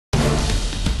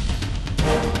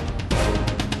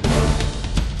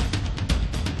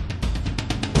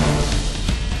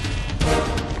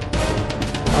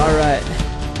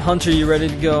Hunter, you ready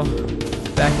to go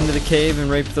back into the cave and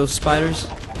rape those spiders?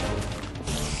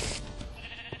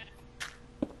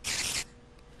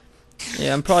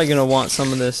 Yeah, I'm probably gonna want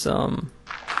some of this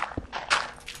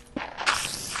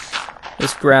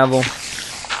this gravel.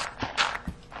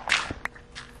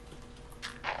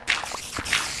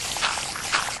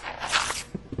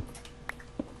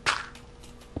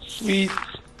 Sweet.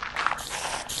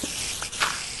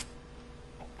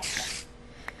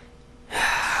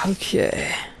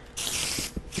 Okay.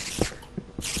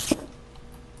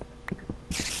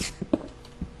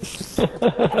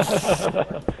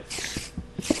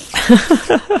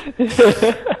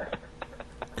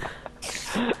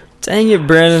 Dang it,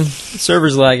 Brandon. The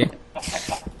server's lagging.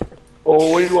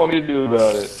 Oh, what do you want me to do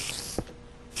about it?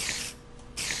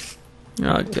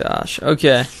 Oh gosh.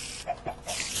 Okay.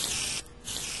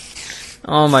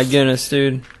 Oh my goodness,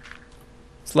 dude.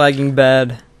 It's lagging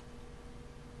bad.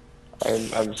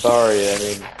 I'm sorry. I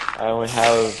mean, I only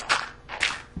have,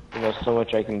 so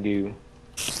much I can do.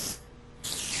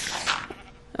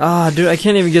 Ah, dude, I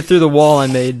can't even get through the wall I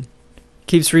made.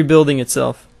 Keeps rebuilding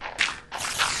itself.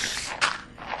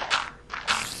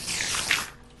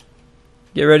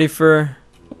 Get ready for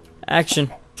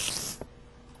action.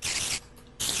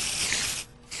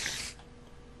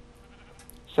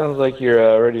 Sounds like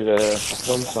you're ready to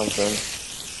film something.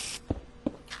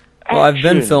 Well, I've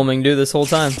been Action. filming, dude, this whole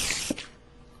time.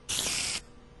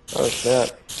 Oh snap!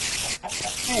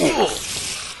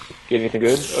 Get anything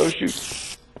good? Oh shoot!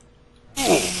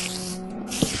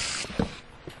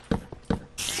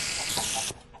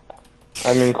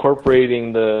 I'm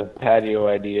incorporating the patio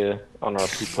idea on our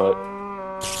poop hut.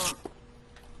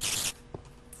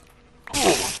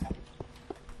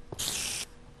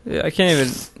 Yeah, I can't even...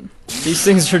 These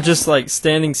things are just like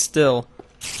standing still.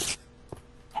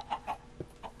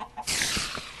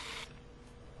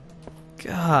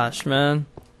 Gosh, man.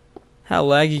 How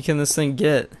laggy can this thing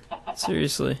get?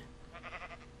 Seriously.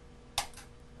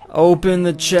 Open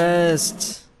the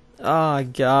chest! Ah,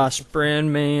 gosh,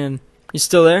 Brand Man. You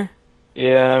still there?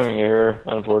 Yeah, I'm here,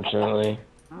 unfortunately.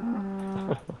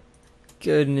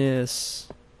 Goodness.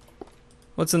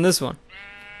 What's in this one?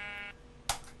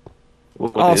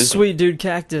 What Oh, is it? sweet, dude,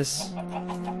 cactus.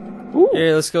 Ooh.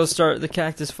 Here, let's go start the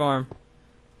cactus farm.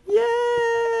 Yay!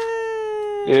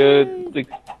 Yeah,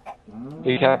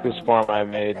 the cactus farm I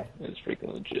made is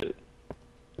freaking legit.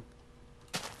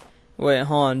 Wait,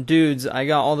 hold on. Dudes, I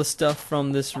got all the stuff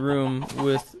from this room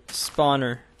with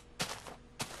spawner.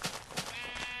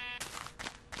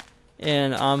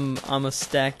 And I'm a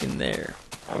stack in there.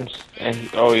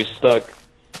 Oh, he's stuck.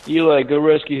 Eli, go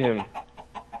rescue him.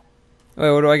 Wait,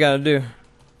 what do I gotta do?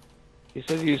 He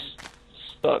said he's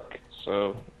stuck,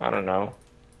 so I don't know.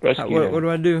 Rescue him. What do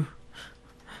I do?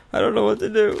 I don't know what to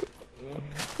do.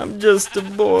 I'm just a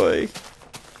boy.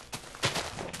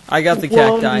 I got the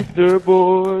cacti. Wonder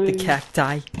boy. The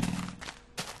cacti.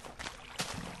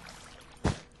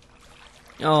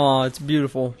 Oh, it's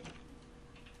beautiful.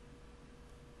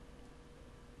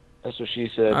 That's what she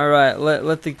said. Alright,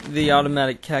 let the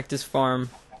automatic cactus farm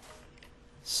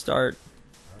start.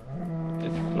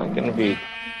 It's not gonna be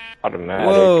automatic.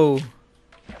 Whoa!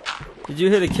 Did you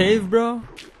hit a cave, bro?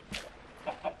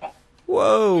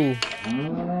 Whoa!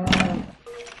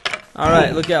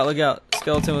 Alright, look out, look out.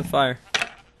 Skeleton with fire.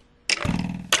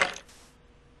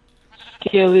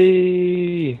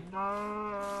 Kelly.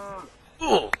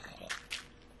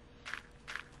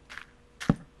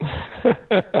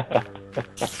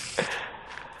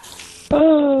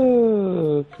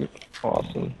 Oh,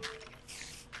 awesome.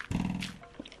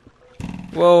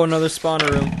 Whoa, another spawner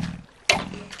room.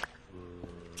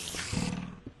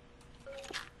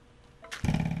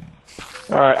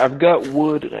 Alright, I've got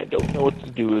wood and I don't know what to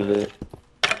do with it.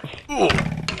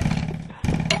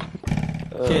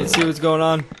 Can't see what's going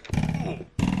on.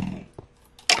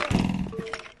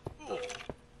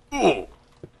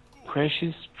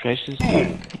 Precious.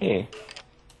 Hey.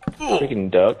 Freaking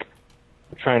duck.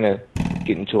 Trying to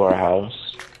get into our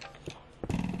house.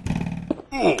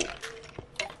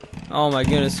 Oh my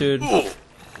goodness, dude.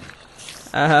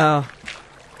 Ow.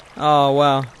 Oh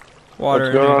wow. Water.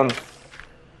 What's going on?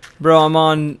 Bro, I'm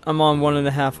on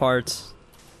 1.5 hearts.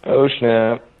 Oh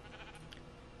snap.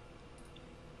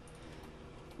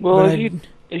 Well, But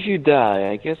if you die,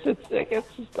 I guess it's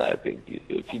not a big deal.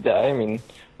 If you die, I mean,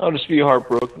 I'll just be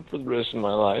heartbroken for the rest of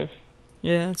my life.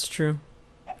 yeah, that's true.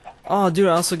 Oh, dude,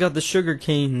 I also got the sugar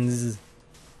canes.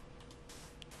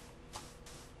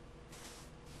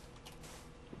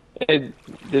 Hey,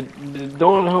 did no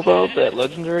one help out that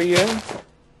legendary yet?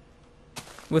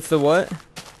 With the what?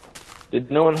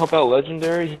 Did no one help out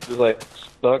legendary? He was like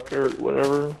stuck or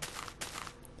whatever.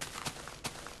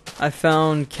 I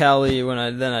found Callie when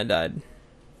I died.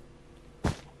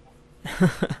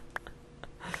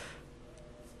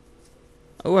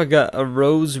 Oh, I got a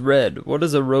rose red. What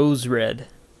is a rose red?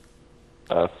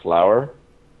 A flower.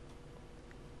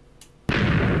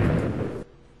 I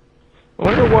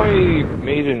wonder why he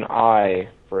made an eye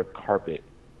for a carpet.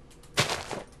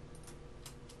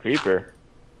 Creeper.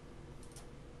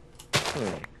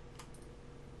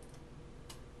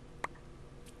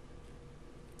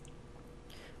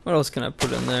 What else can I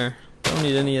put in there? Don't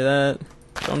need any of that.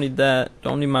 Don't need that.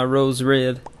 Don't need my rose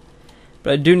red.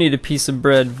 But I do need a piece of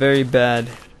bread very bad.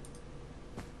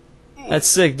 That's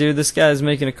sick, dude. This guy's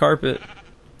making a carpet.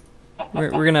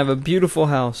 We're gonna have a beautiful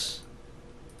house.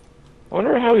 I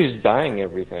wonder how he's dyeing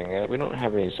everything. We don't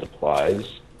have any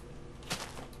supplies.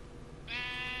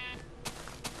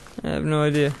 I have no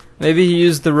idea. Maybe he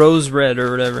used the rose red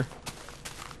or whatever.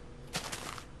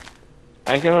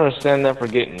 I can understand that for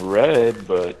getting red,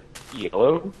 but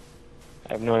yellow?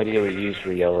 I have no idea what you use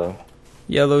for yellow.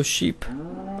 Yellow sheep.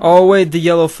 Oh wait, the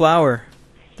yellow flower.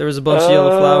 There was a bunch of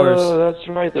yellow flowers. Oh, that's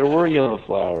right. There were yellow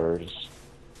flowers.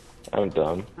 I'm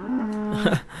dumb.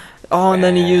 Oh, and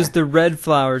then he used the red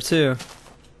flower too.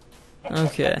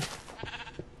 Okay.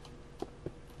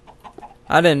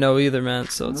 I didn't know either, man,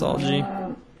 so it's all G.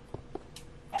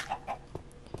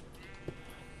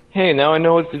 Hey, now I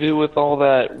know what to do with all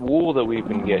that wool that we've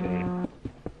been getting.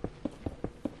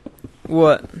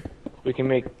 What? We can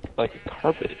make, like, a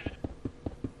carpet.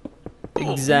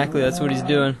 Exactly, that's what he's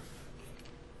doing.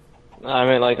 I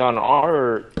mean, like, on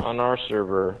our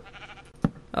server.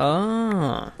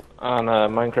 Ah. On a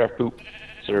Minecraft Poop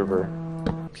server.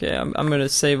 Okay, I'm gonna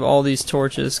save all these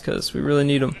torches, because we really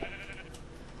need them.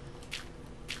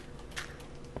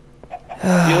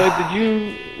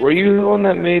 Were you the one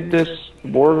that made this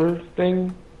border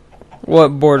thing?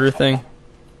 What border thing?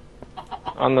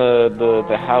 On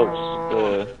the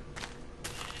house,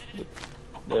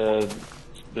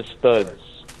 the studs.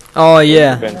 Oh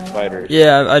yeah. Prevent spiders.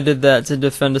 Yeah, I did that to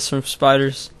defend us from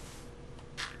spiders.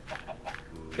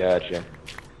 Gotcha.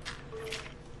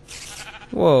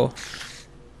 Whoa.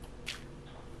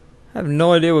 I have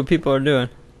no idea what people are doing.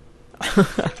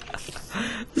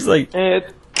 It's like...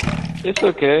 It's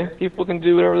okay. People can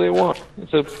do whatever they want.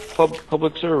 It's a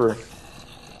public server.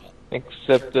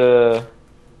 Except, oh,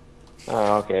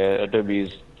 okay,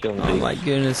 Adobe's killing me. Oh my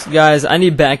goodness. Guys, I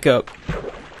need backup.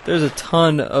 There's a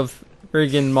ton of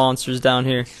friggin' monsters down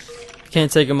here.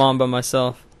 Can't take them on by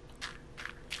myself.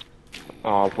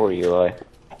 Oh, poor Eli.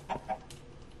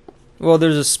 Well,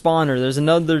 there's a spawner. There's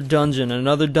another dungeon.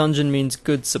 Another dungeon means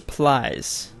good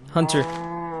supplies. Hunter.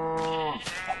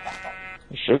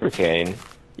 Sugarcane.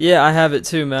 Yeah, I have it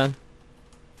too, man.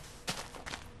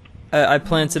 I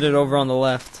planted it over on the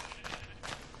left.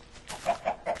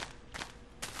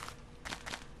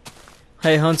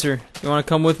 Hey, Hunter, you want to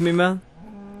come with me, man?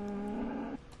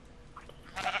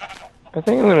 I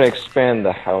think I'm gonna expand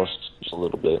the house just a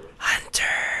little bit. Hunter.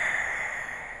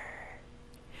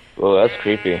 Whoa, that's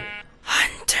creepy.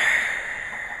 Hunter.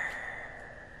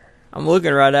 I'm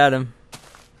looking right at him.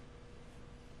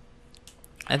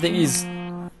 I think he's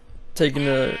taking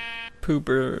a poop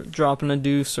or dropping a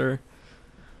deuce or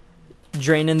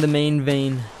draining the main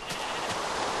vein.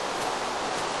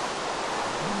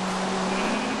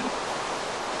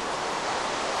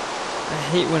 I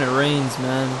hate when it rains,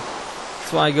 man.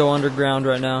 That's why I go underground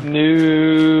right now.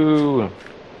 No.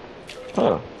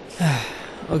 Huh.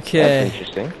 Okay. That's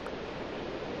interesting.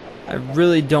 I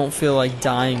really don't feel like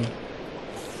dying.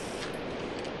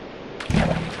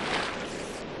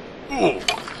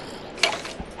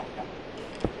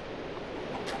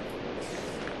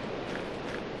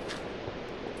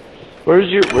 Where's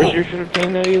your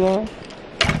sugarcane now, Eli?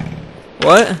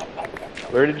 What?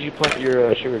 Where did you plant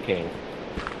your sugarcane?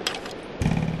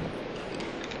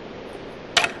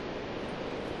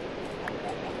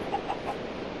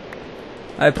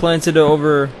 I planted it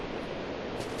over.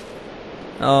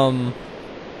 Oh,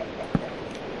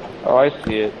 I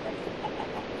see it.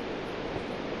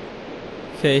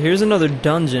 Okay, here's another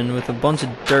dungeon with a bunch of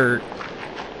dirt.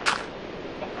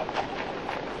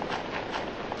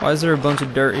 Why is there a bunch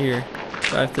of dirt here?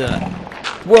 Do I have to...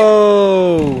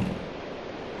 Whoa!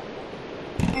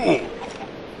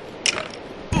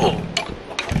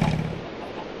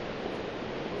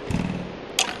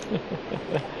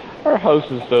 Our house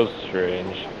is so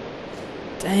strange.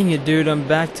 Dang it, dude, I'm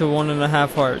back to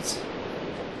 1.5 hearts.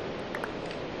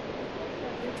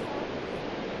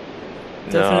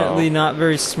 Definitely not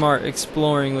very smart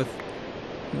exploring with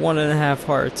 1.5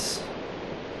 hearts.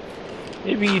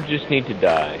 Maybe you just need to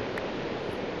die.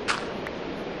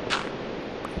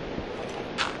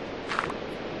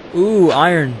 Ooh,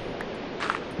 iron.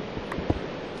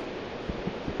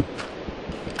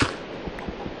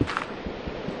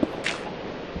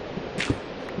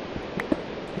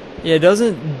 Yeah,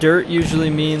 doesn't dirt usually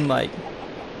mean like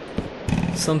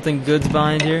something good's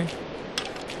behind here?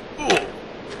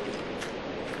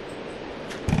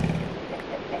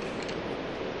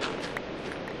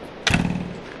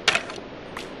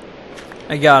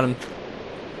 I got him.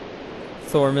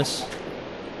 Thormus.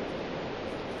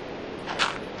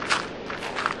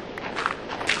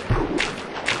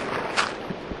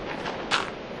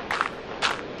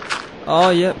 Oh,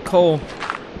 yep, coal.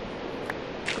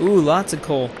 Ooh, lots of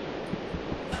coal.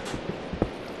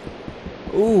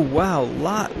 Ooh, wow,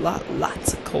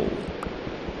 lots of coal.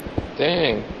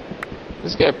 Dang.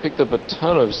 This guy picked up a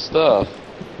ton of stuff.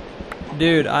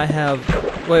 Dude, I have...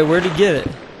 Wait, where'd he get it?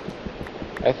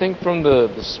 I think from the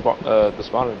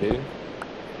spawner, dude.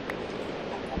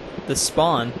 The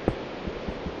spawn?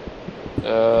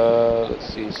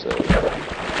 Let's see, so...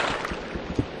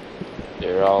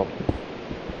 Here,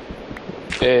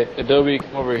 Hey, Adobe,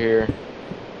 come over here.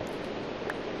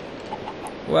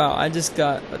 Wow, I just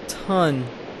got a ton.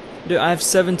 Dude, I have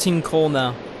 17 coal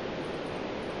now.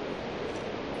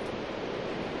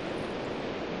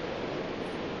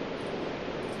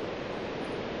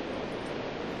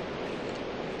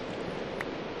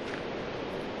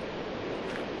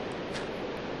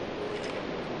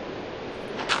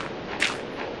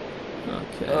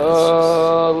 Okay.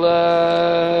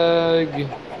 Lag.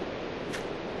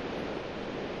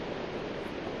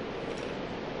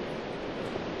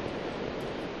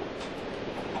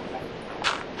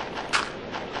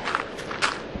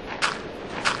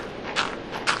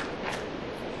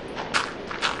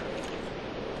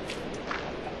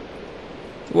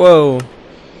 Whoa.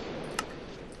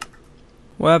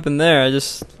 What happened there? I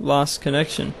just lost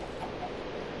connection.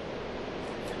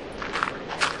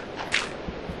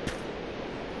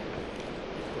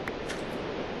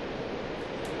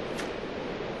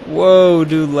 Whoa,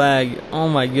 dude, lag. Oh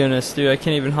my goodness, dude, I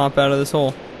can't even hop out of this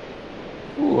hole.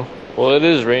 Ooh. Well, it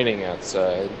is raining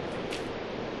outside.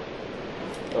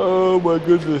 Oh my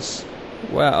goodness.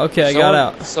 Wow, okay, I got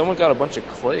out. Someone got a bunch of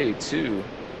clay, too.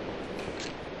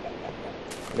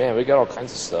 Man, we got all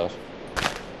kinds of stuff.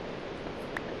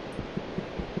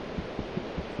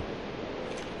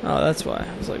 Oh, that's why.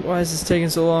 I was like, why is this taking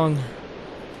so long?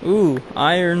 Ooh,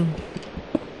 iron.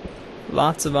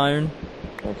 Lots of iron.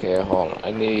 Okay, hold on.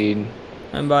 I need...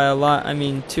 And by a lot, I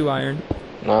mean 2 iron.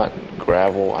 Not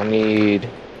gravel. I need...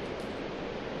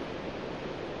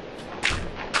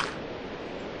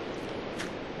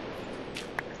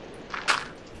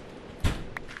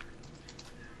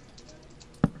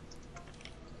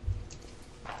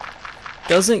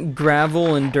 Doesn't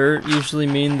gravel and dirt usually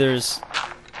mean there's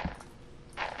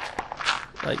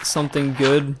like something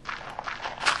good?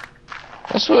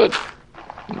 That's what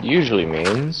it usually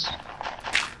means.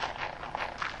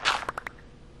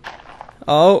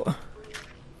 Oh,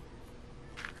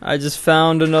 I just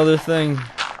found another thing.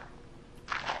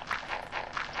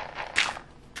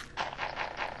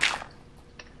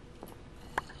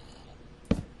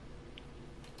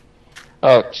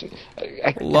 Oh,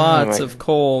 Lots of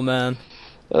coal, man.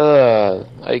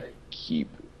 I keep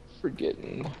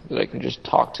forgetting that I can just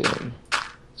talk to him.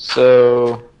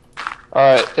 So,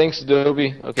 alright, thanks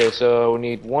Adobe. Okay, so we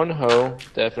need 1 hoe,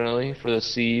 definitely, for the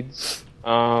seeds.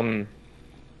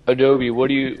 Adobe, what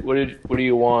do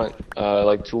you want,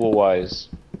 like tool wise?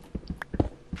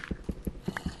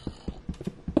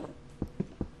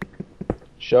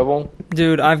 Shovel?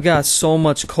 Dude, I've got so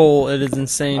much coal, it is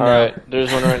insane now. Alright,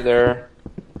 there's one right there.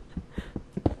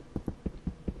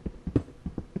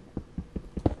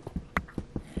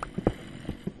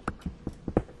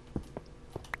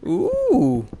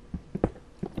 Ooh.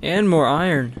 And more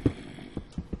iron.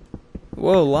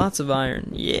 Whoa, lots of iron.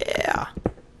 Yeah.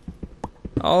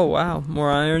 Oh, wow.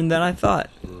 More iron than I thought.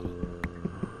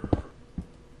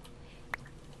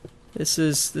 It's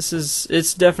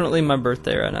definitely my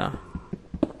birthday right now.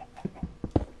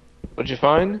 What'd you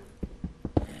find?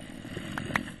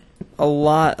 A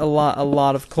lot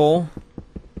of coal.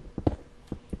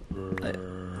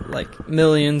 Like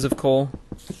millions of coal.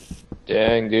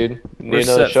 Dang, dude. We're Need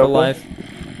another set shovel? for life.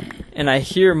 And I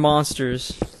hear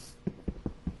monsters.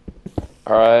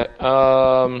 Alright,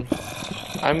 I'm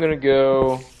gonna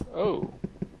go... Oh.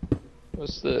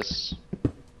 What's this?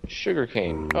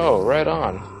 Sugarcane. Oh, right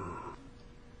on.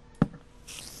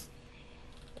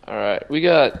 Alright, we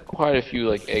got quite a few,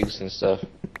 like, eggs and stuff.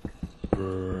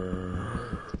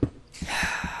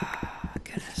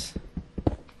 Goodness.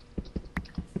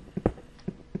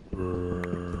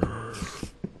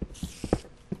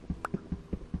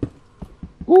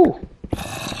 Woo!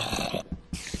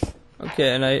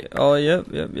 Okay, and oh, yep.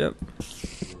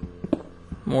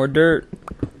 More dirt.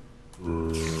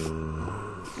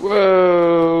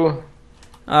 Whoa.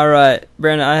 Alright,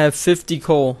 Brandon, I have 50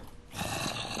 coal.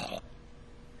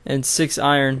 And 6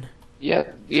 iron. Yeah,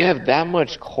 you have that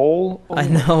much coal? Oh I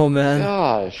know, man.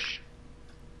 Gosh.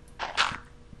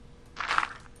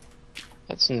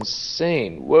 That's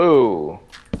insane. Whoa.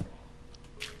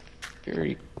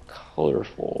 Very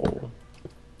colorful.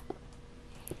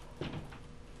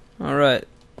 Alright,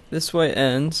 this way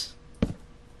ends.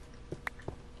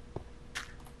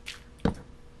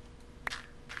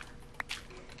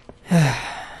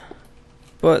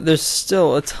 But there's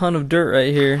still a ton of dirt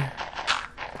right here,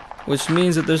 which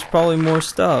means that there's probably more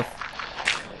stuff.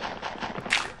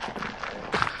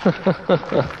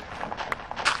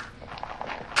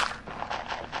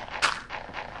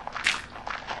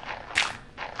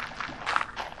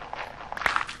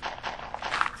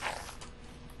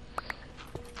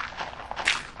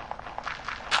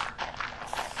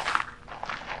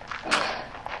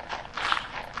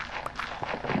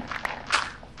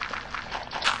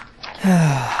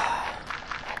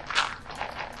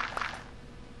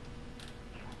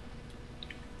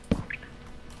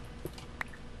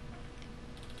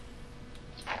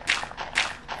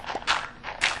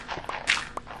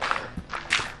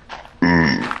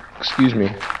 Excuse me.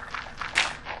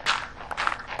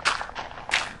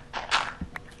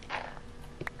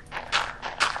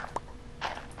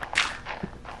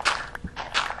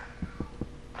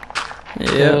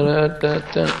 Yeah.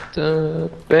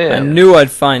 Bam. I knew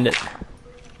I'd find it.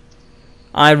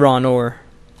 Iron ore.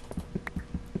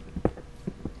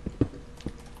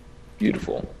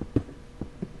 Beautiful.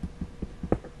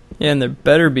 Yeah, and there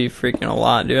better be freaking a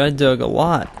lot, dude. I dug a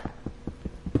lot.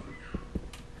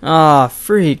 Ah,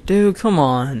 freak, dude, come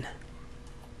on.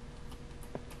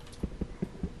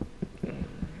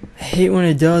 I hate when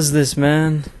it does this,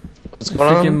 man. What's I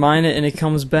going freaking on? mine it and it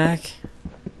comes back.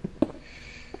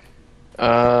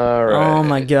 Alright. Oh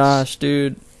my gosh,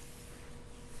 dude.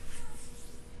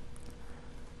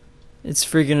 It's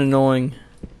freaking annoying.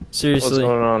 What's Seriously.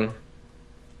 going on?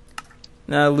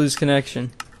 Now I lose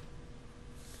connection.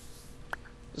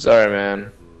 Sorry,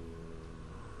 man.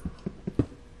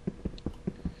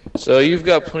 So you've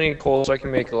got plenty of coal, so I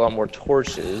can make a lot more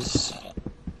torches.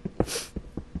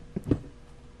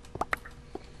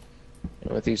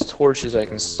 And with these torches, I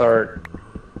can start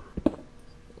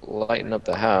lighting up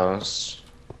the house.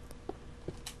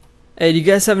 Hey, do you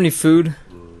guys have any food?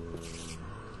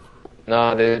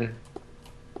 Nah, dude.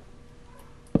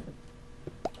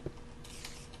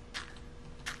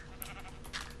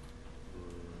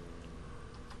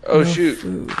 Oh, No shoot.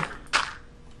 food.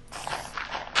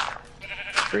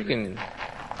 Freaking.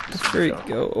 Freak,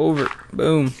 go over.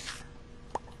 Boom.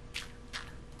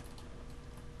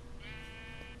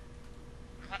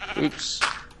 Oops.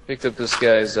 Picked up this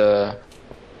guy's, crap.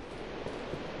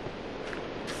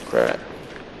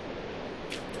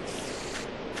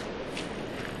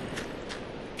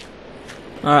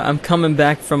 Alright, I'm coming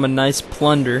back from a nice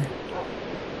plunder.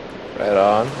 Right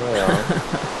on, right on.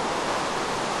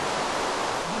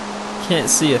 Can't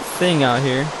see a thing out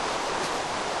here.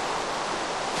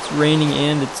 It's raining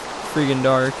and it's freaking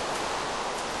dark.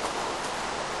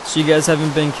 So you guys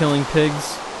haven't been killing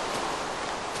pigs?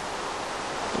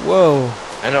 Whoa.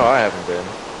 I know I haven't been.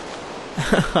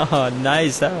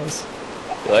 Nice house.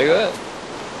 You like that?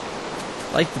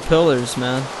 Like the pillars,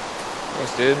 man.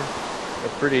 Thanks, dude. They're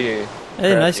pretty.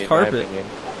 Hey, nice crafty, in my carpet. opinion.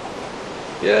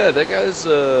 Yeah, that guy's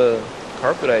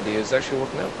carpet idea is actually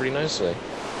working out pretty nicely.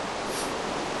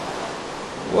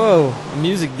 Whoa, a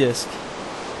music disc.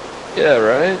 Yeah,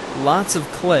 right? Lots of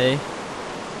clay.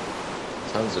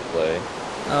 Tons of clay.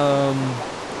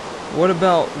 What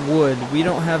about wood? We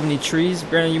don't have any trees.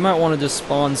 Brandon, you might want to just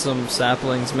spawn some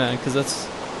saplings, man, because that's...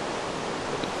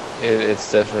 It's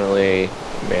definitely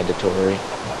mandatory.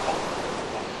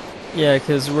 Yeah,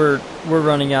 because we're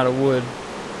running out of wood.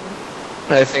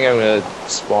 I think I'm gonna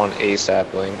spawn a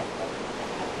sapling.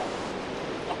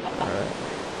 Alright.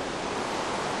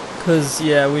 Because,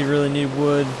 yeah, we really need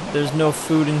wood. There's no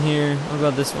food in here. What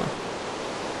about this one?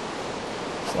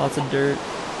 There's lots of dirt.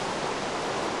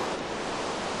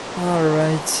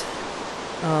 Alright.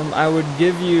 I would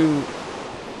give you...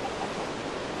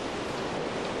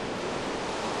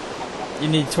 You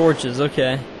need torches,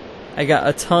 okay. I got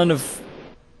a ton of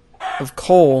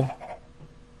coal,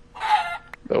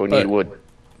 But we need wood.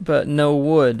 but no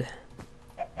wood.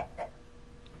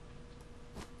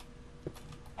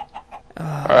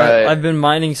 Alright. I've been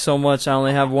mining so much, I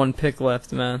only have one pick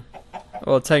left, man.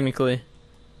 Well, technically,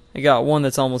 I got one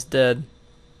that's almost dead.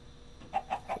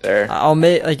 There. I'll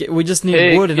make, like, we just need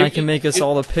Hey, wood and I give can me- make us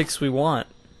all the picks we want.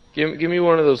 Give me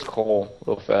one of those coal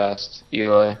real fast,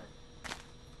 Eli.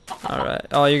 Alright.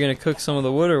 Oh, you're gonna cook some of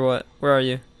the wood or what? Where are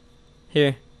you?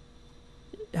 Here.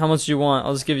 How much do you want?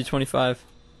 I'll just give you 25.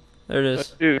 There it is.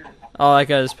 Dude. Oh, that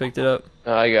guy just picked it up.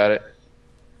 I got it.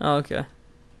 Oh, okay.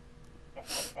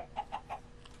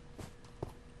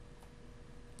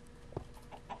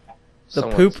 The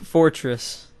Poop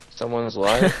Fortress. Someone's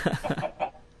lying.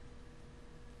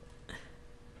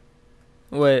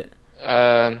 Wait.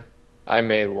 I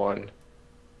made one.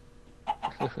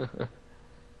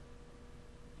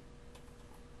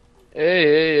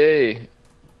 Hey.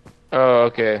 Oh,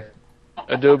 okay.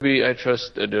 Adobe, I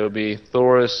trust Adobe.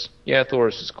 Thoris, yeah,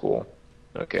 Thoris is cool.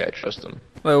 Okay, I trust him.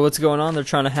 Wait, what's going on? They're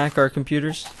trying to hack our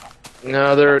computers?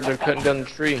 No, they're cutting down the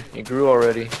tree. It grew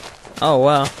already. Oh,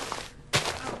 wow.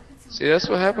 See, that's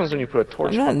what happens when you put a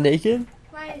torch. I'm not naked.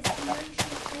 Why is you know you shouldn't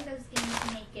play those games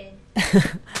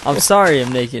naked? I'm sorry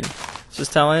I'm naked. It's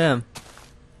just how I am.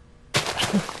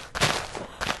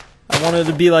 I wanted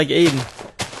to be like Aiden.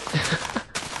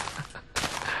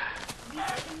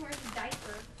 Aiden wears a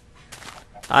diaper.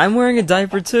 I'm wearing a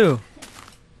diaper too.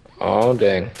 Oh,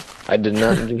 dang. I did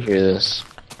not need to hear this.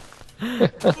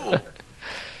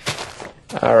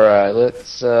 Alright,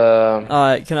 let's,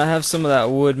 Alright, can I have some of that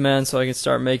wood, man, so I can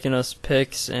start making us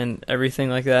picks and everything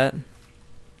like that? Aiden,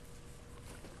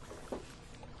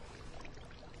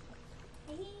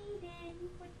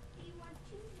 what do you want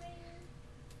to wear?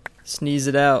 Sneeze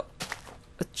it out.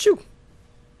 Achoo!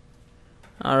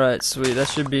 Alright, sweet. That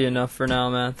should be enough for now,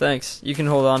 man. Thanks. You can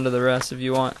hold on to the rest if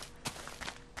you want.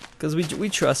 Because we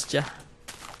trust ya.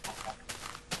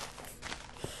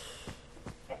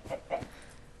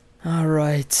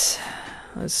 Alright.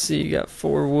 Let's see, you got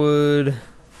 4 wood.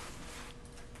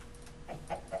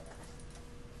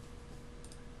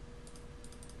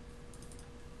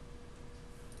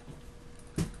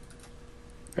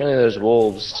 apparently there's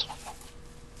wolves.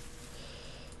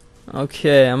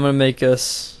 Okay, I'm gonna make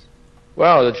us...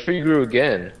 Wow, the tree grew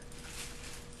again.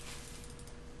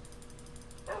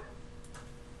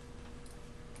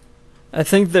 I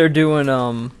think they're doing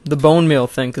the bone meal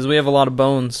thing, because we have a lot of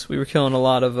bones. We were killing a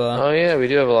lot of... Oh yeah, we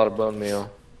do have a lot of bone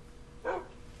meal.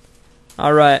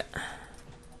 Alright.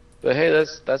 But hey,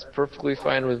 that's perfectly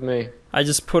fine with me. I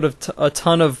just put a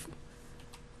ton of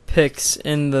picks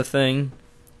in the thing.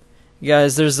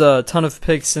 Guys, there's a ton of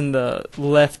picks in the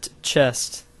left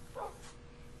chest.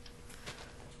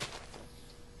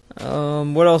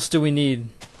 What else do we need?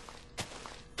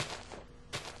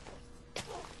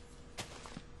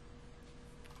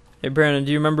 Hey Brandon,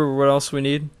 do you remember what else we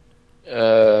need?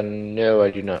 No,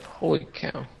 I do not. Holy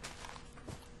cow.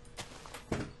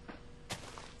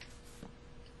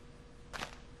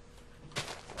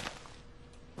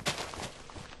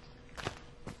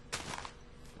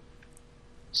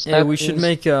 Yeah, we should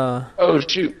make a... Oh,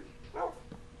 shoot.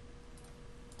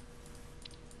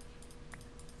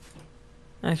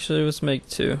 Actually, let's make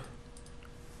 2.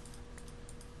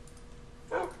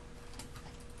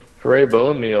 Hooray,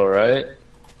 bone meal, right?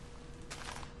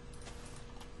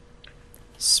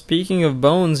 Speaking of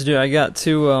bones, dude, I got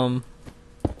 2,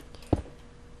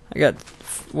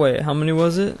 wait, how many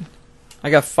was it? I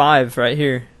got 5 right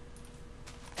here.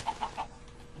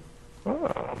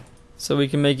 Oh. So we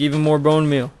can make even more bone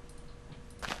meal.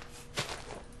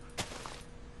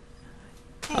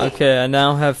 Okay, I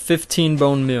now have 15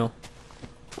 bone meal.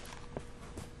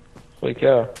 Holy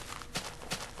cow.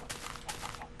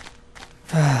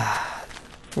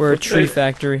 We're a tree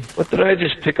factory. What did I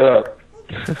just pick up?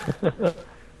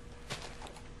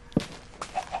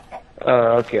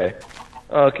 Okay.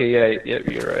 Okay, yeah,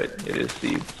 you're right. It is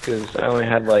seeds, because I only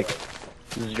had like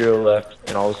 0 left,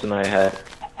 and all of a sudden I had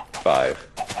 5.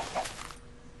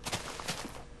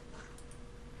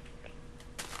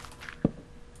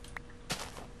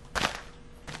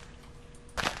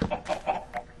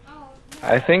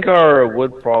 I think our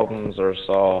wood problems are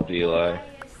solved, Eli.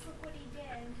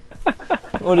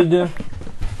 What'd he do?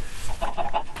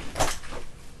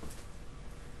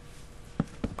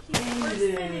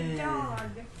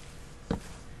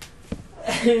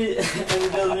 And he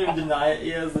doesn't even deny it. He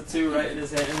has the 2 right in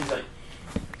his hand. He's like,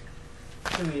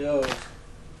 give me those.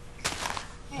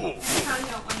 I probably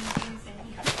don't want to use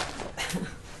any.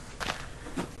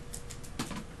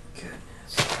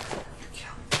 Goodness.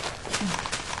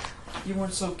 You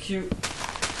weren't so cute.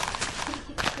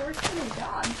 Worse than a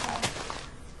dog, so.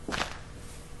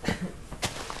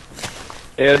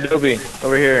 Hey, Adobe,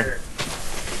 over here.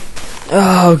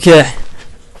 Oh, okay.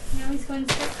 Now he's going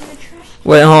straight to the trash.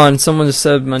 Wait, hold on. Someone just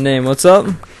said my name. What's up?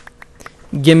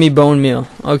 Give me bone meal.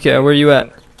 Okay, where you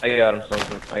at? I got him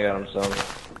something.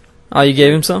 Oh, you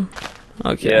gave him some?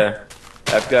 Okay. Yeah.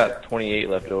 I've got 28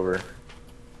 left over.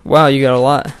 Wow, you got a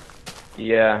lot.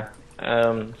 Yeah.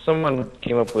 Someone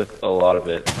came up with a lot of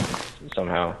it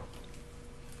somehow.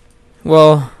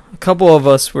 Well, a couple of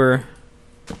us were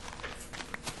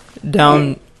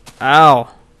down. Ow.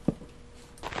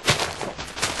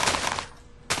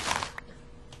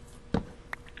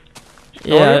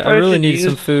 Yeah, I really need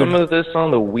some food. Some of this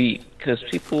on the wheat, because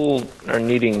people are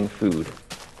needing food.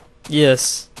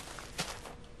 Yes.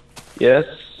 Yes?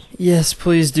 Yes,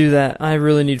 please do that. I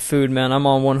really need food, man. I'm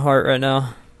on 1 heart right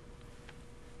now.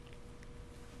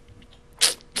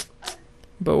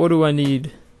 But what do I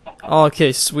need? Oh,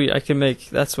 okay, sweet. I can make...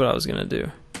 That's what I was gonna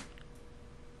do.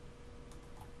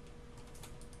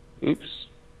 Oops.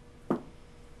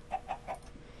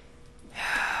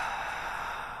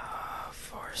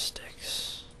 4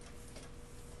 sticks.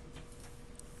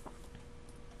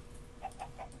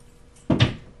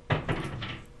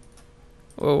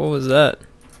 Whoa, what was that?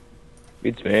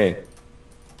 Beats me.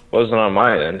 Wasn't on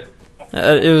my end.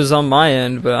 It was on my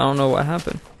end, but I don't know what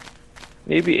happened.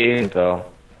 Maybe Aiden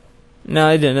fell. No,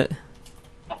 I didn't.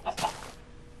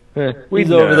 We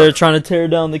He's over there trying to tear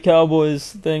down the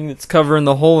Cowboys thing that's covering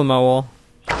the hole in my wall.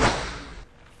 Alright,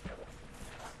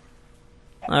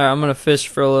 I'm gonna fish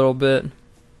for a little bit.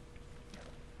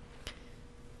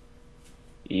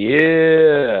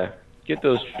 Yeah. Get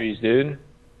those trees, dude.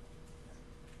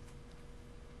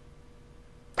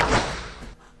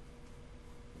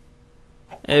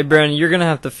 Hey, Brandon, you're gonna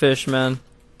have to fish, man.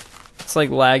 It's like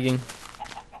lagging.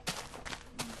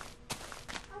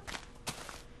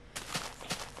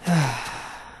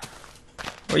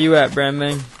 Where you at,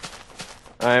 Brandon?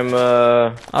 I'm,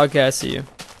 Okay, I see you.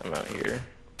 I'm out here.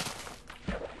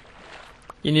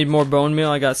 You need more bone meal?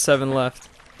 I got 7 left.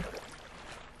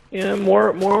 Yeah,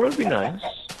 more would be nice.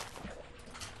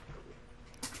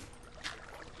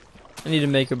 I need to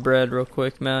make a bread real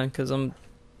quick, man, because I'm...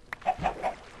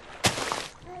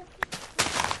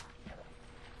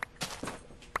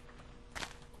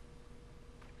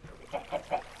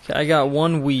 Okay, I got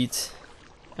 1 wheat.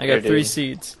 I got 3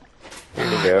 seeds. Here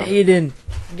you go. Aiden,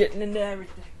 getting into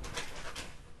everything.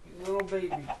 You little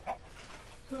baby.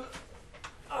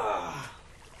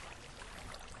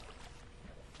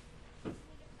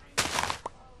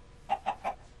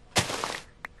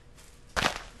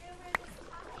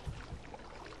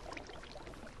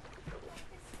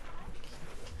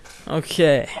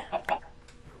 Okay.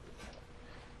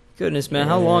 Goodness, man,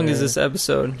 how long is this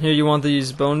episode? Here, you want to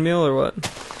use bone meal or what?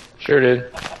 Sure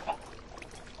did.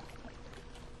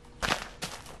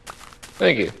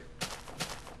 Thank you.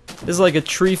 This is like a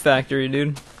tree factory,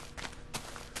 dude.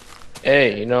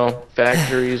 Hey, you know,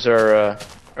 factories are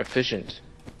efficient.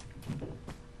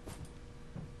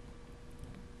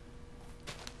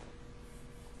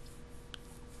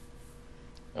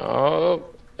 Oh,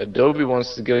 Adobe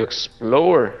wants to go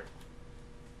explore.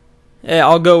 Hey,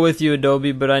 I'll go with you,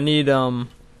 Adobe, but I need, I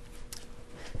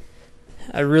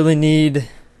really need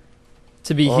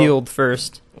to be healed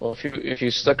first. Well, if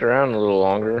you stuck around a little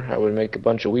longer, I would make a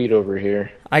bunch of wheat over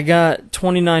here. I got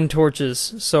 29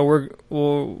 torches, so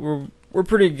we're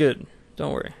pretty good.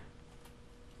 Don't worry.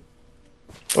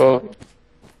 Well,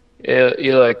 yeah,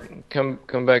 you like come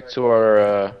back to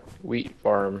our wheat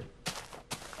farm.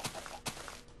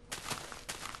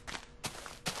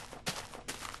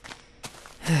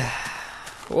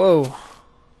 Whoa.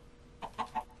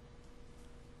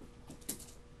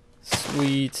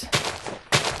 Sweet.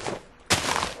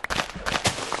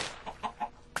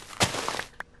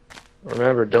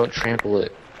 Remember, don't trample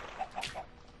it.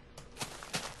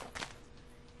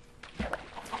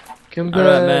 Come back.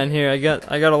 Alright, man, here, I got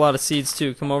a lot of seeds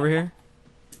too. Come over here.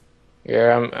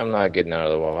 Yeah, I'm not getting out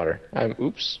of the water.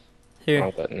 Oops. Here.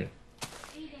 Wrong button.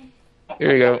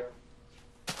 Here you go.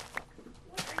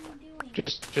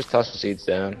 Just toss the seeds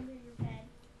down.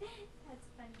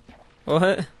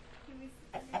 What?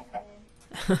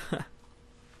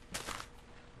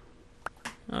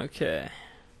 Okay.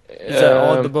 Is that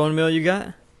all the bone meal you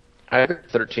got? I have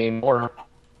 13 more.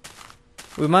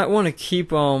 We might want to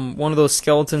keep one of those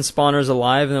skeleton spawners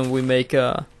alive, and then we make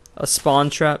a spawn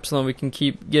trap, so then we can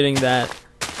keep getting that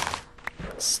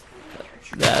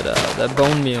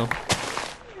bone meal.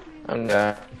 I'm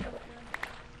not.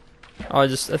 Oh, I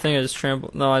think I just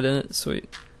trampled. No, I didn't. Sweet.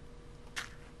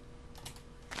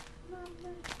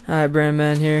 Alright,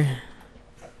 Brandman here.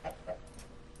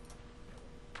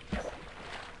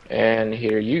 And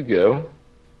here you go.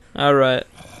 Alright.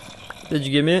 Did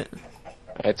you give me it?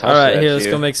 I tossed Alright, it here, at let's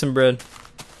you. go make some bread.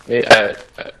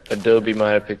 Adobe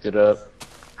might have picked it up.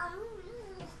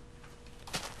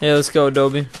 Hey, let's go,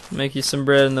 Adobe. Make you some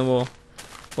bread, and then we'll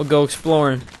go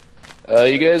exploring.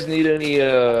 You guys need any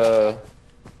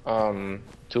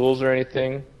tools or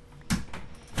anything?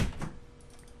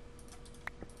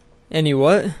 Any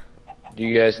what? Do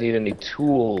you guys need any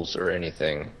tools or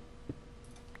anything?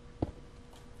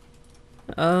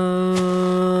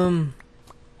 I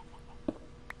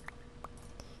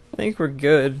think we're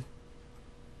good.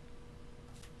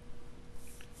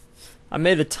 I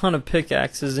made a ton of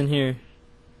pickaxes in here.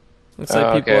 Looks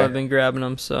like people okay. have been grabbing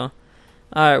them, so.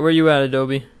 Alright, where you at,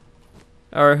 Adobe?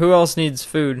 Or who else needs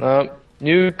food?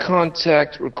 New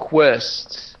contact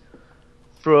request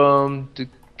from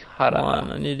Dakota. Come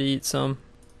on, I need to eat some.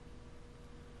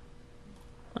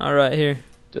 Alright, here.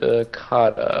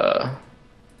 Dakota.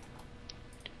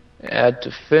 Add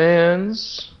to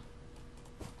fans.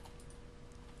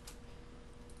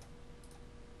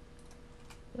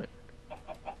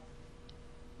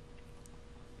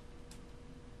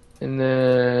 And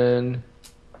then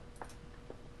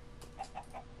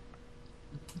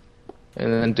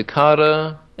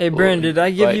Dakota. Hey, Brandon, did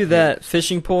I give you that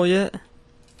fishing pole yet?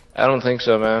 I don't think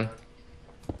so, man.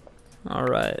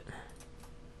 Alright.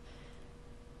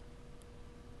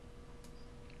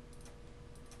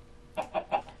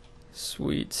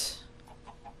 Sweet.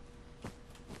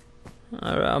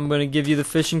 Alright, I'm gonna give you the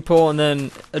fishing pole, and then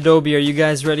Adobe, are you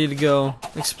guys ready to go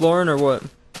exploring or what?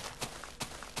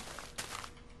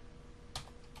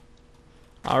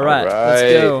 Alright, let's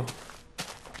go.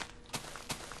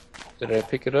 Did I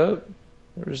pick it up?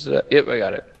 Where's that? Yep, I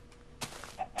got it.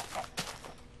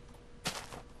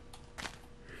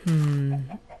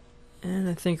 And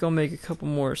I think I'll make a couple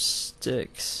more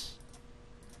sticks.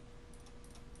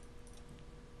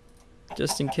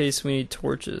 Just in case we need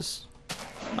torches.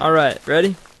 Alright,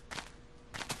 ready?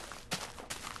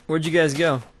 Where'd you guys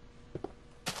go?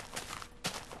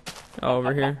 Oh,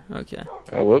 over here? Okay.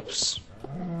 Oh, whoops.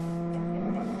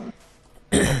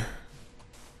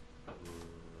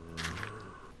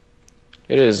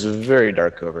 It is very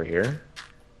dark over here.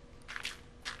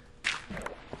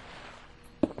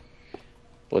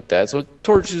 But that's what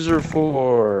torches are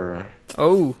for.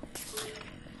 Oh.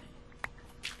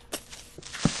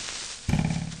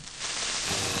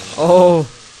 Oh.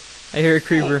 I hear a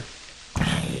creeper.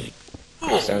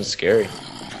 Sounds scary.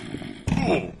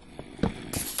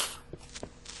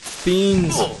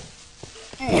 Beans.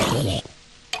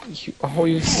 You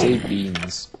always say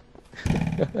beans.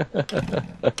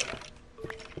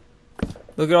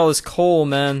 Look at all this coal,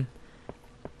 man.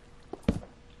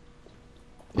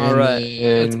 Alright,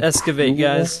 let's excavate,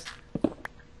 guys.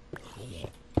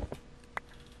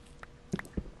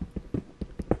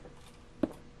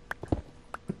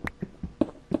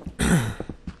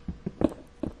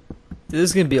 This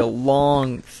is gonna be a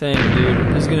long thing,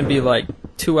 dude. This is gonna be like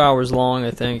 2 hours long,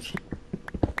 I think.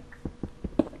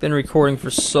 Been recording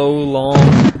for so long.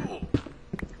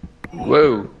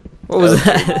 Whoa. What was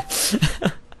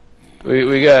that?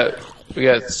 We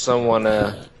got someone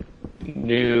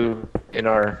new in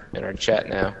our chat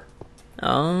now.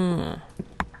 Oh.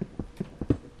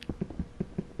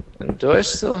 And do I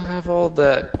still have all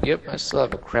that? Yep, I still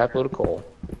have a crap load of coal.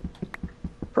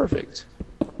 Perfect.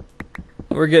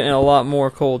 We're getting a lot more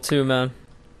coal too, man.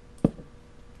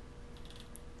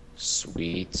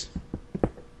 Sweet.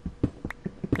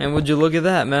 And would you look at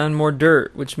that, man? More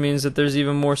dirt, which means that there's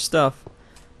even more stuff.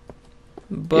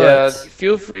 But yeah,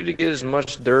 feel free to get as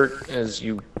much dirt as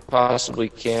you possibly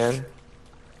can.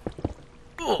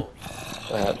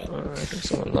 I think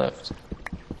someone left.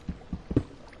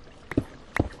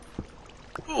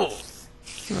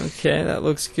 okay, that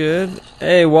looks good.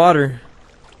 Hey, water.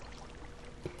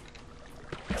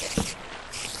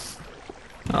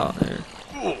 Oh, there.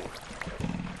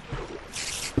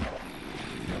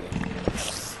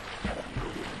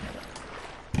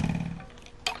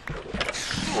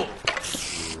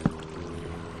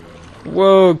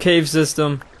 Whoa, cave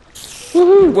system.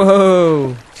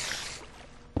 Whoa.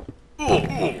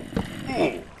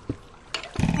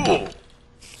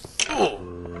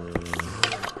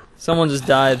 Someone just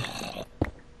died.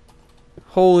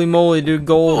 Holy moly, dude,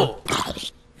 gold.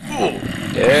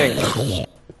 Dang.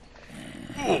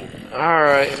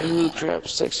 Alright, who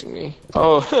crap's texting me?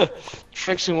 Oh,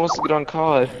 Trexing wants to get on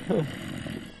COD.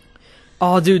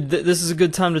 Oh, dude, this is a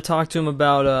good time to talk to him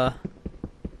about,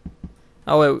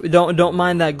 Oh, wait, don't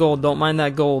mind that gold, don't mind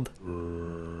that gold.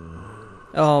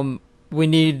 We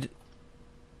need...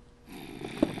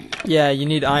 Yeah, you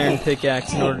need iron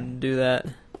pickaxe in order to do that.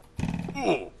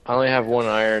 I only have one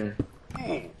iron.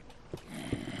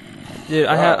 Dude,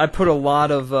 I put a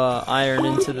lot of iron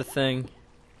into the thing.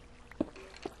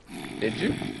 Did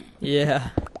you? Yeah.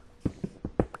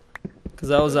 Cause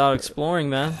I was out exploring,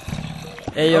 man.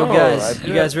 Hey, yo, guys,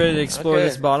 you guys ready to explore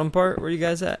this bottom part? Where you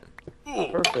guys at?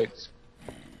 Perfect.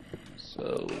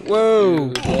 Whoa!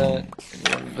 Do that.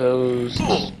 One of those.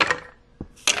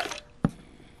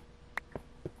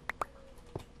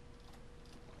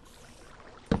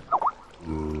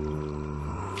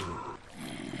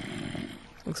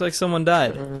 Looks like someone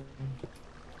died. Am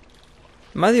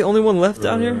I the only one left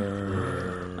down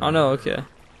here? Oh no, okay.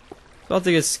 About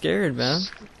to get scared, man.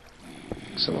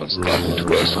 Someone's talking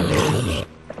to us on here.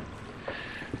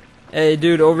 Hey,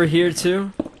 dude, over here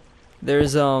too.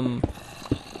 There's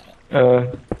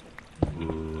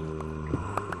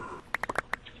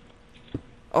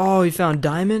Oh, he found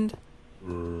diamond?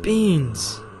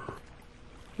 Beans.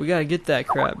 We gotta get that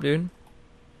crap, dude.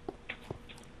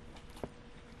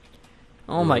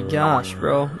 Oh my gosh,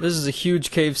 bro. This is a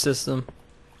huge cave system.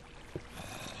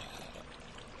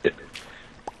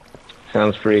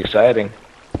 Sounds pretty exciting.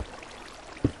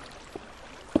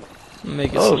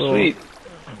 Make it Oh, slow. sweet.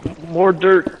 More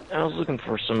dirt. I was looking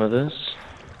for some of this.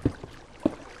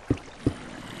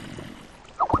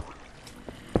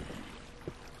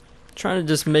 Trying to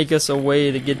just make us a way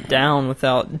to get down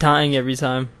without dying every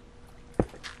time.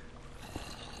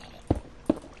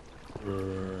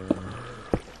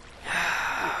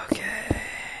 Okay.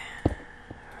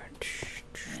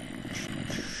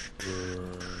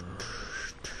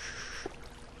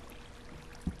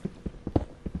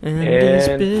 And he's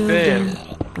And building bam.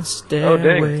 a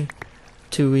stairway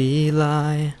to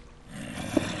Eli.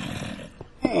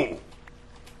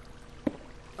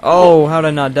 Oh, how'd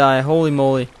I not die? Holy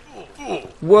moly.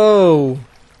 Whoa!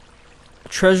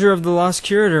 Treasure of the Lost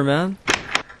Curator, man.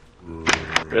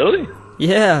 Really?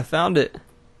 Yeah, found it.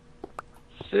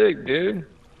 Sick, dude.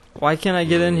 Why can't I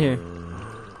get in here?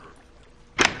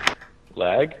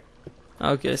 Lag?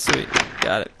 Okay, sweet.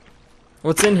 Got it.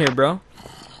 What's in here, bro?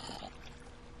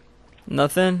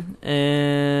 Nothing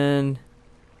and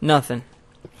nothing.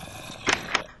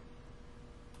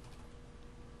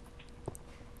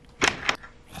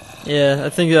 Yeah, I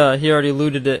think he already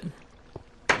looted it.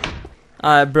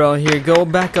 Alright, bro, here, go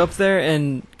back up there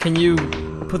and can you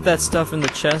put that stuff in the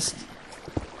chest?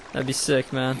 That'd be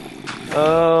sick, man.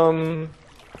 I'm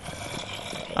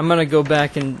gonna go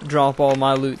back and drop all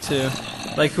my loot too.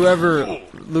 Like whoever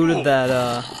looted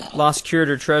that Lost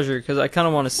Curator treasure, because I kind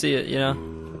of want to see it, you know?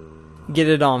 Get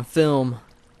it on film.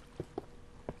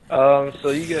 So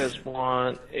you guys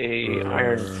want a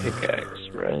iron pickaxe,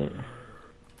 right?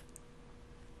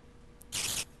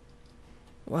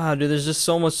 Wow, dude, there's just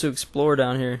so much to explore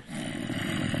down here.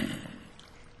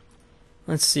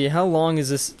 Let's see, how long is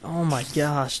this? Oh my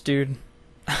gosh, dude.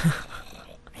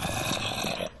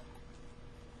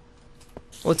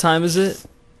 What time is it?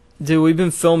 Dude, we've been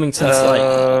filming since like...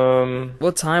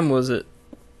 What time was it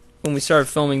when we started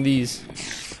filming these?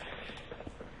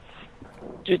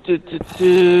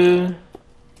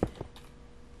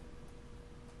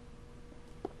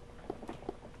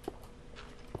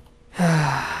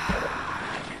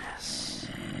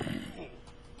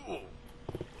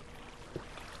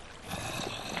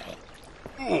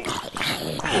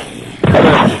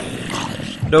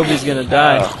 Adobe's gonna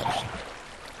die.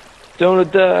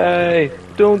 Don't die!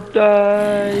 Don't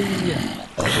die!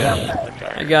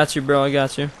 I got you, bro. I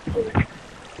got you.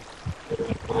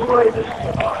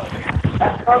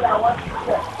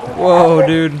 Whoa,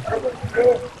 dude.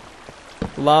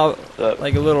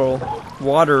 Like a little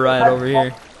water ride over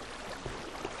here.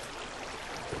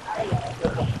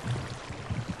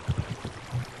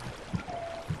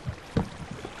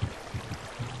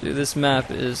 Dude, this map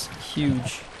is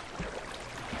huge.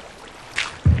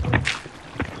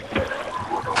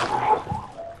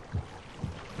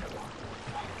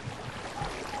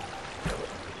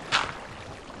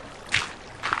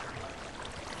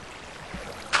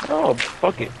 Oh,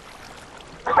 fuck it.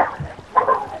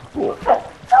 Cool.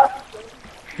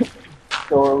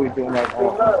 So what are we doing right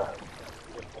now?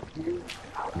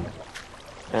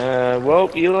 Well,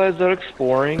 Eli's out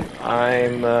exploring.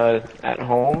 I'm at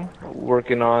home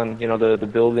working on, you know, the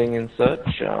building and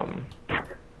such.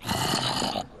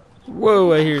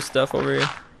 Whoa, I hear stuff over here.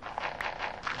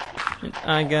 And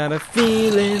I got a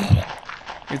feeling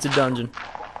it's a dungeon.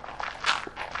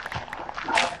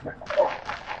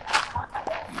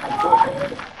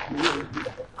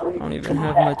 I don't even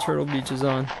have my turtle beaches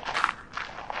on.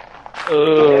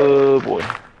 Oh boy.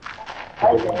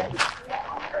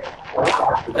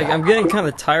 Like, I'm getting kind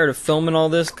of tired of filming all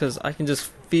this because I can just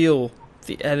feel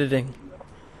the editing.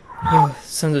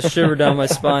 Sends a shiver down my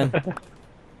spine.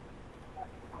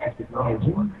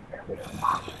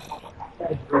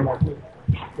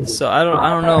 So I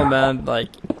don't know, man. Like,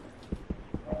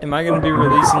 am I gonna be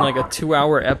releasing like a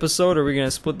 2-hour episode? Or are we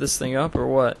gonna split this thing up, or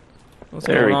what? What's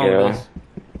There we going on go. with this?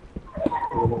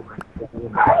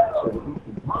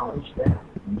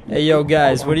 Hey, yo,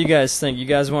 guys, what do you guys think? You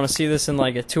guys want to see this in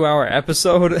like a 2-hour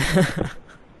episode?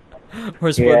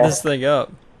 Or split this thing up?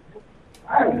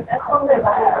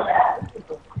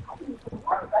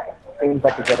 Seems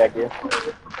like a good idea.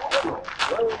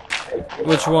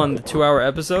 Which one? The 2-hour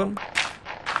episode?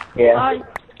 Yeah.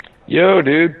 Yo,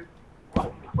 dude.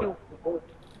 What's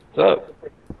up?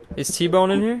 Is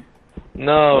T-Bone in here?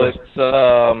 No,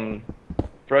 it's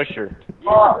Pressure.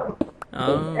 Oh.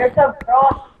 There's a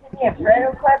girl sent me a friend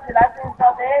request and I sent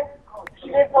it there. She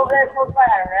lives over there close by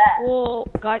Iraq. Well,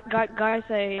 guys,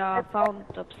 I found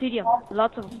obsidian.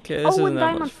 Lots of them. Okay, this isn't and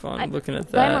that much diamonds. fun looking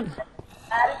at that. Diamonds.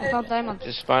 I found diamonds.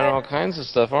 Just finding all kinds of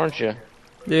stuff, aren't you?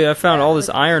 Dude, I found all this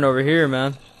iron over here,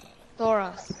 man.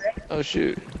 Thoras. Oh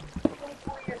shoot.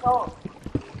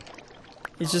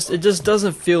 It just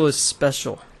doesn't feel as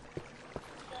special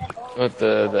With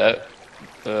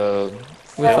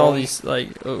with all these,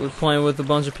 like, with playing with a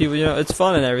bunch of people. You know, it's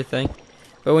fun and everything,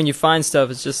 but when you find stuff,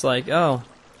 it's just like, oh,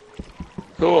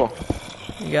 cool.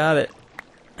 you got it.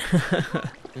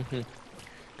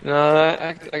 No,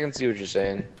 I can see what you're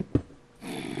saying.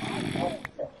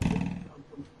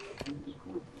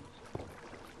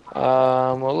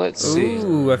 Well, let's see.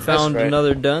 Ooh, I found right.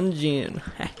 another dungeon.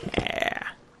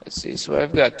 Let's see. So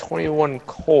I've got 21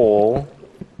 coal.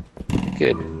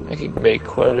 I could make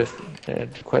quite a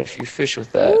few fish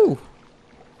with that. Ooh.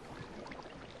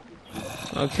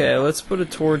 Okay, let's put a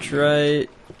torch right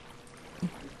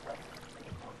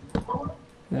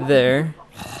there.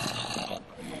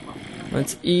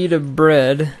 Let's eat a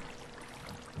bread.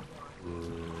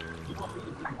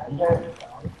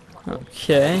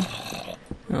 Okay.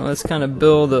 Now let's kind of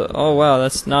build a... Oh wow,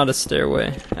 that's not a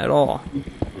stairway at all.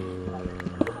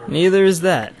 Neither is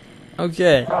that.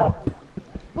 Okay.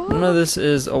 None of this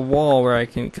is a wall where I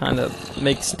can kind of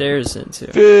make stairs into.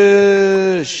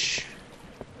 Fish!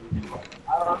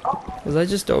 Was I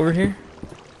just over here?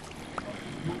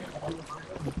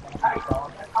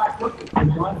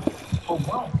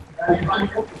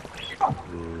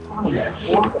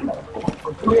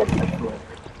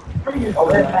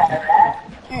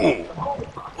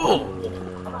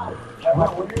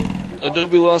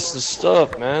 Adobe lost his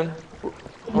stuff, man.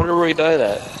 I wonder where he died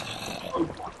at.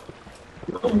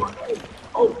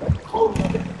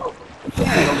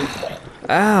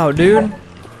 Ow, dude.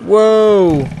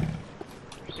 Whoa.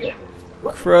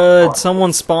 Crud.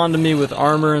 Someone spawned me with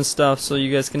armor and stuff, so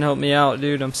you guys can help me out,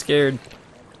 dude. I'm scared.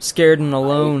 Scared and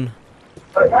alone.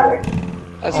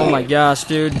 Oh my gosh,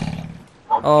 dude.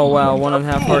 Oh wow,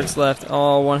 1.5 hearts left.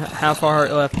 Oh, half a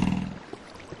heart left.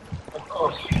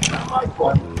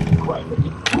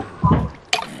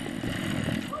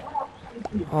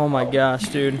 Oh my gosh,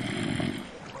 dude.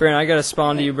 Brandon, I gotta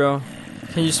spawn to you, bro.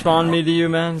 Can you spawn me to you,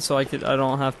 man? So I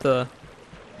don't have to...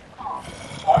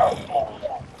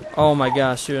 Oh my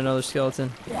gosh, dude, another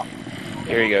skeleton.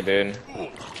 Here you go, dude.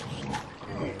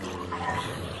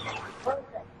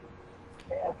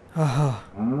 Oh.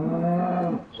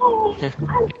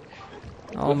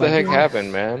 What the heck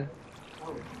happened, man?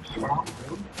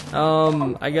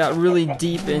 I got really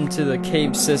deep into the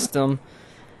cave system,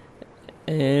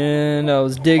 and I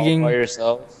was digging. By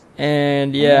yourself?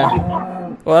 And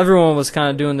yeah, well, everyone was kind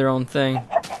of doing their own thing.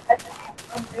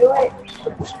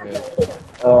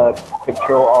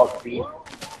 Control Alt B.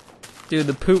 Dude,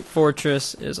 the poop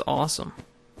fortress is awesome.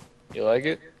 You like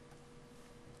it?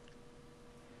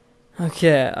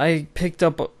 Okay, I picked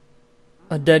up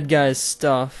a dead guy's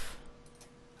stuff.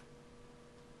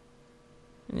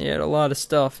 He had a lot of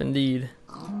stuff, indeed.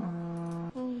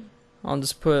 I'll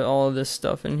just put all of this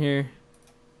stuff in here.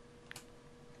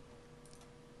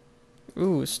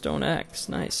 Ooh, stone axe,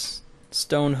 nice.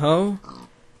 Stone hoe.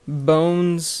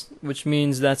 Bones, which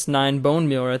means that's 9 bone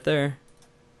meal right there.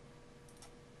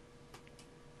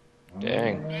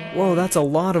 Dang. Whoa, that's a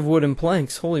lot of wooden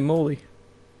planks, holy moly.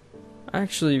 I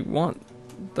actually want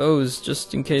those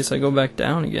just in case I go back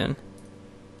down again.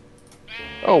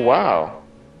 Oh, wow.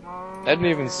 I didn't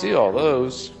even see all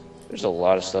those. There's a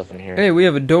lot of stuff in here. Hey, we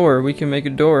have a door. We can make a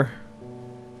door.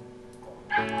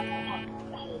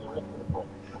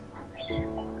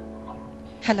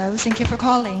 Hello, thank you for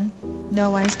calling.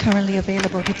 No one is currently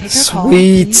available to take your call.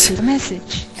 Sweet. Please leave a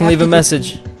message. Can leave a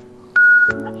message.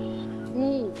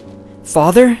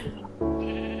 Father?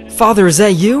 Father, is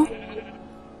that you?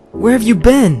 Where have you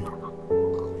been?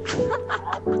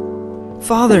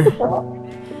 Father,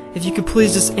 if you could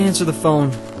please just answer the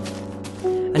phone.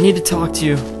 I need to talk to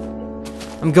you.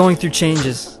 I'm going through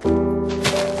changes.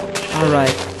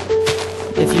 Alright.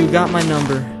 If you got my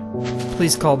number,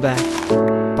 please call back.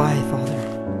 Bye, Father.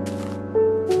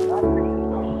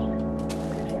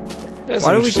 That's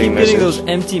Why do we interesting keep getting message. those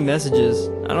empty messages?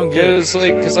 I don't get it.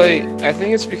 Cause I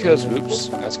think it's because oops,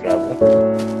 that's gravel.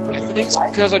 I think it's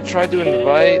because I tried to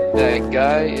invite that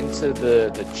guy into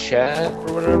the chat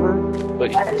or whatever, but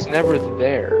he's never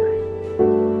there.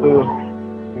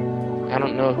 I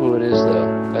don't know who it is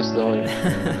though. That's the only.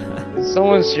 Did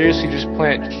someone seriously just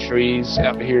plant trees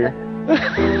out here?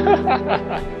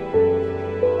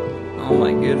 Oh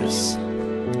my goodness.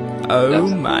 Oh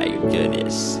my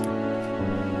goodness.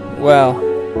 Wow,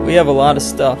 we have a lot of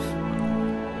stuff.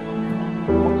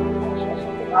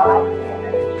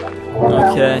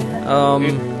 Okay,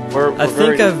 I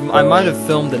think I might have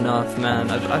filmed enough, man.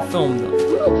 I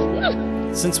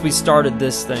filmed since we started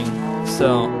this thing,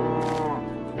 so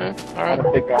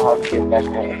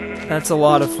that's a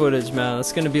lot of footage, man.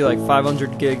 That's gonna be like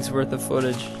 500 gigs worth of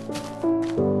footage.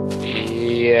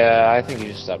 Yeah, I think you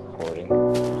should stop recording.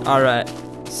 Alright,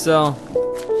 so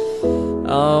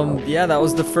yeah, that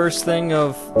was the first thing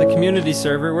of the community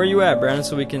server. Where you at, Brandon,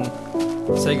 so we can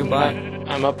say goodbye?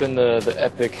 I'm up in the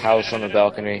epic house on the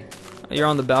balcony. You're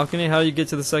on the balcony? How do you get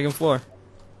to the second floor?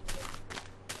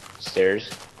 Stairs.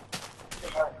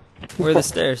 Where are the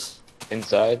stairs?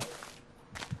 Inside.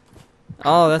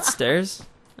 Oh, that's stairs?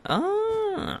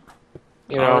 Ah.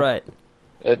 You know, alright.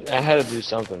 I had to do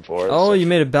something for it. Oh, so. you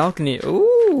made a balcony.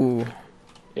 Ooh.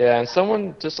 Yeah, and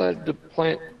someone decided to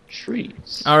plant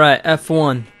trees. Alright,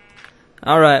 F1.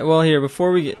 Alright, well here,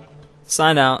 before we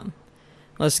sign out,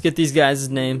 let's get these guys'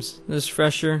 names. This is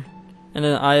Fresher, and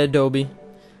then Adobe. And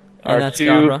Our that's two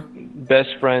Gabra. best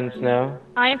friends now.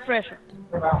 I am fresher.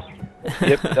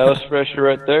 Yep, that was Fresher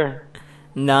right there.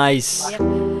 Nice. Yep.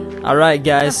 Alright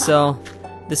guys, so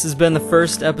this has been the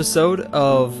first episode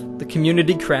of the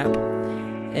Community Crap.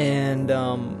 And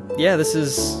yeah, this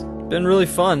has been really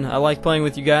fun. I like playing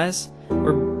with you guys.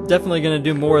 We're definitely going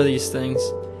to do more of these things.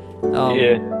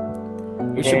 Yeah.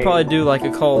 We should probably do like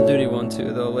a Call of Duty one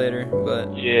too, though, later.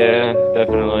 But Yeah,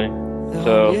 definitely.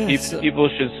 So, yeah, people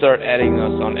should start adding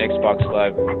us on Xbox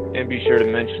Live, and be sure to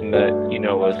mention that you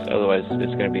know us, otherwise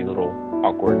it's going to be a little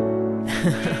awkward.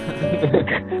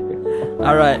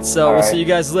 Alright, so we'll see you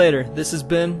guys later. This has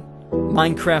been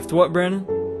Minecraft what, Brandon?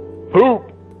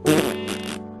 Poop!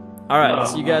 Alright,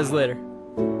 see you guys later.